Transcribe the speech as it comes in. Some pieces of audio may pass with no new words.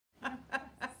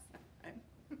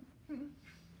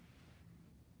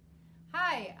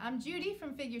I'm Judy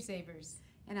from Figure Savers.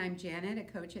 And I'm Janet, a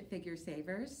coach at Figure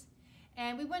Savers.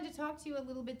 And we wanted to talk to you a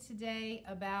little bit today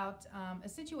about a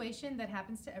situation that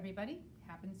happens to everybody.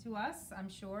 Happens to us, I'm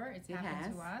sure. It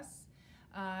happened to us.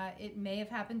 It may have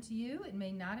happened to you, it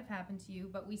may not have happened to you,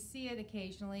 but we see it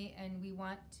occasionally and we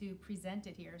want to present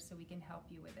it here so we can help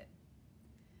you with it.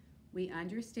 We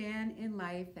understand in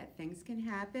life that things can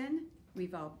happen.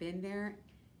 We've all been there,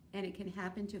 and it can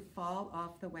happen to fall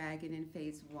off the wagon in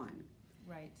phase one.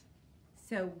 Right.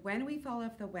 So when we fall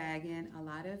off the wagon, a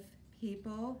lot of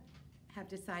people have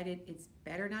decided it's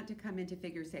better not to come into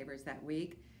Figure Savers that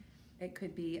week. It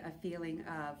could be a feeling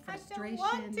of frustration.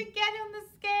 I don't want to get on the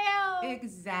scale.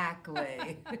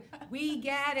 Exactly. We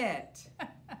get it.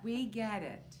 We get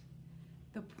it.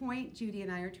 The point Judy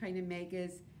and I are trying to make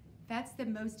is that's the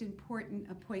most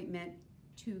important appointment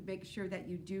to make sure that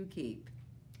you do keep.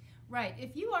 Right.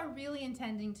 If you are really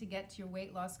intending to get to your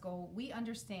weight loss goal, we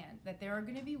understand that there are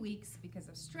going to be weeks because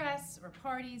of stress or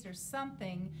parties or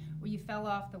something where you fell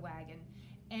off the wagon.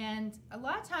 And a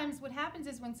lot of times what happens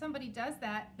is when somebody does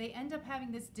that, they end up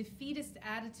having this defeatist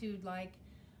attitude like,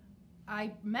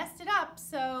 I messed it up,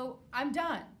 so I'm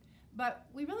done. But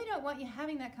we really don't want you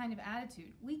having that kind of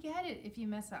attitude. We get it if you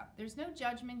mess up. There's no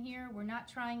judgment here. We're not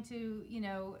trying to,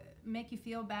 make you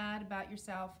feel bad about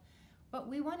yourself. But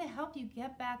we want to help you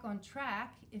get back on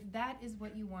track if that is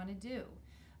what you want to do.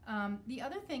 The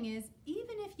other thing is,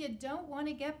 even if you don't want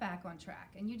to get back on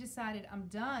track and you decided, I'm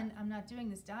done, I'm not doing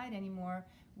this diet anymore,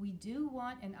 we do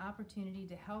want an opportunity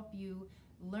to help you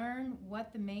learn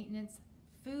what the maintenance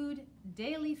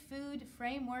daily food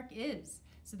framework is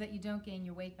so that you don't gain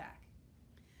your weight back.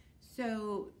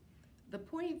 So the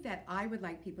point that I would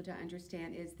like people to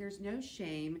understand is there's no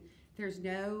shame, there's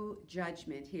no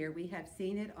judgment here. We have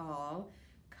seen it all.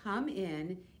 Come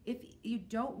in. If you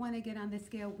don't want to get on the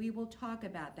scale, we will talk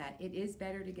about that. It is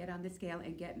better to get on the scale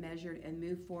and get measured and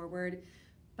move forward.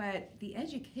 But the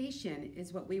education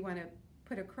is what we want to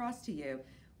put across to you.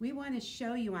 We want to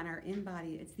show you on our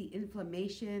in-body, it's the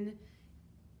inflammation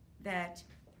that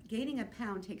gaining a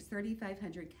pound takes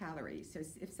 3,500 calories. So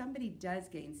if somebody does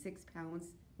gain 6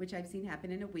 pounds, which I've seen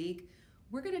happen in a week,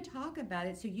 we're going to talk about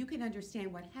it so you can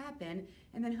understand what happened,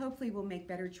 and then hopefully we'll make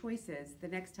better choices the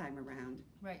next time around.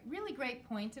 Right. Really great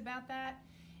point about that.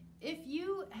 If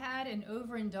you had an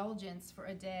overindulgence for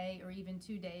a day or even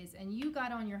 2 days and you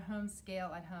got on your home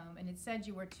scale at home and it said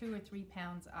you were 2 or 3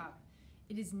 pounds up,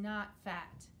 it is not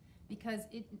fat, because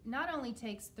it not only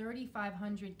takes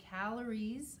 3,500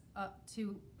 calories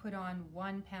to put on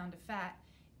 1 pound of fat,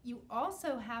 you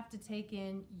also have to take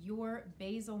in your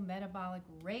basal metabolic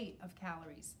rate of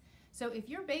calories. So if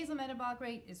your basal metabolic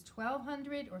rate is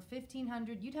 1,200 or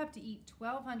 1,500, you'd have to eat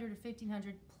 1,200 or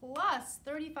 1,500 plus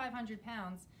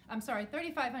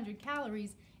 3,500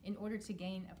 calories in order to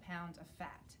gain a pound of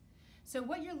fat. So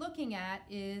what you're looking at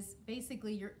is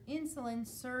basically your insulin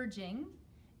surging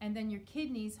and then your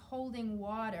kidneys holding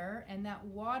water, and that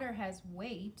water has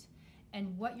weight.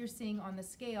 And what you're seeing on the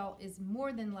scale is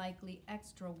more than likely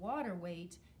extra water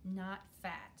weight, not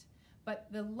fat. But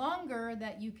the longer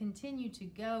that you continue to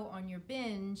go on your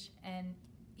binge and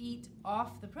eat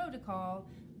off the protocol,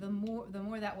 the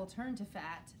more that will turn to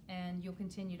fat, and you'll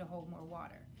continue to hold more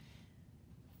water.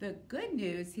 The good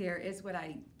news here is what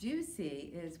I do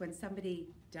see is when somebody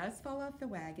does fall off the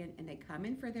wagon and they come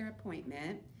in for their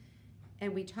appointment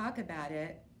and we talk about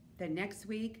it, the next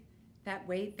week, that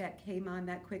weight that came on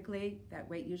that quickly, that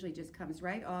weight usually just comes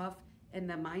right off, and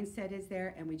the mindset is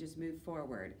there, and we just move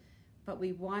forward. But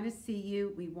we want to see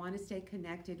you, we want to stay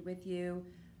connected with you,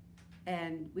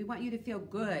 and we want you to feel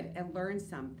good and learn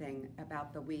something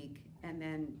about the week, and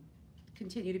then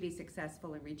continue to be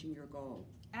successful in reaching your goal.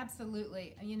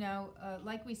 Absolutely.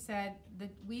 Like we said, that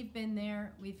we've been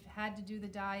there. We've had to do the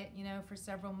diet, for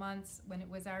several months when it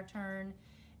was our turn.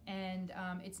 And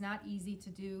it's not easy to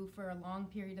do for a long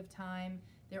period of time.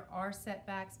 There are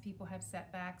setbacks, people have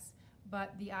setbacks,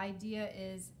 but the idea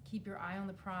is keep your eye on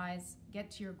the prize, get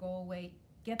to your goal weight,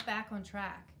 get back on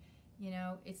track.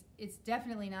 It's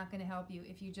definitely not going to help you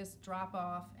if you just drop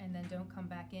off and then don't come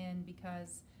back in,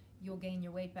 because you'll gain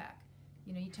your weight back.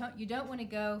 You don't want to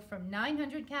go from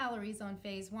 900 calories on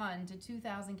phase one to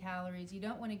 2,000 calories. You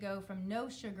don't want to go from no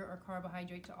sugar or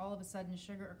carbohydrate to all of a sudden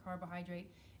sugar or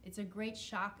carbohydrate. It's a great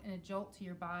shock and a jolt to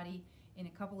your body in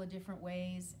a couple of different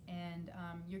ways, and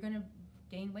you're going to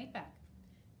gain weight back.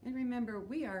 And remember,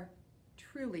 we are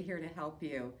truly here to help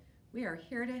you. We are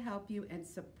here to help you and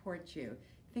support you.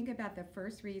 Think about the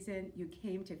first reason you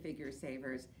came to Figure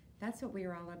Savers. That's what we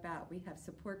are all about. We have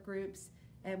support groups,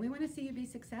 and we want to see you be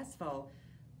successful.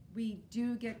 We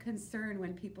do get concerned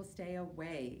when people stay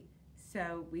away.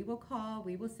 So we will call,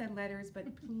 we will send letters, but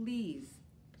please,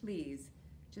 please,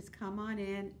 just come on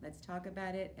in, let's talk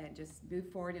about it, and just move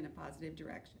forward in a positive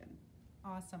direction.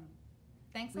 Awesome.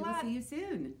 Thanks a We will lot. see you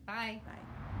soon. Bye.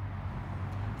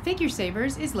 Bye. Figure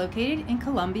Savers is located in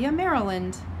Columbia,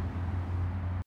 Maryland.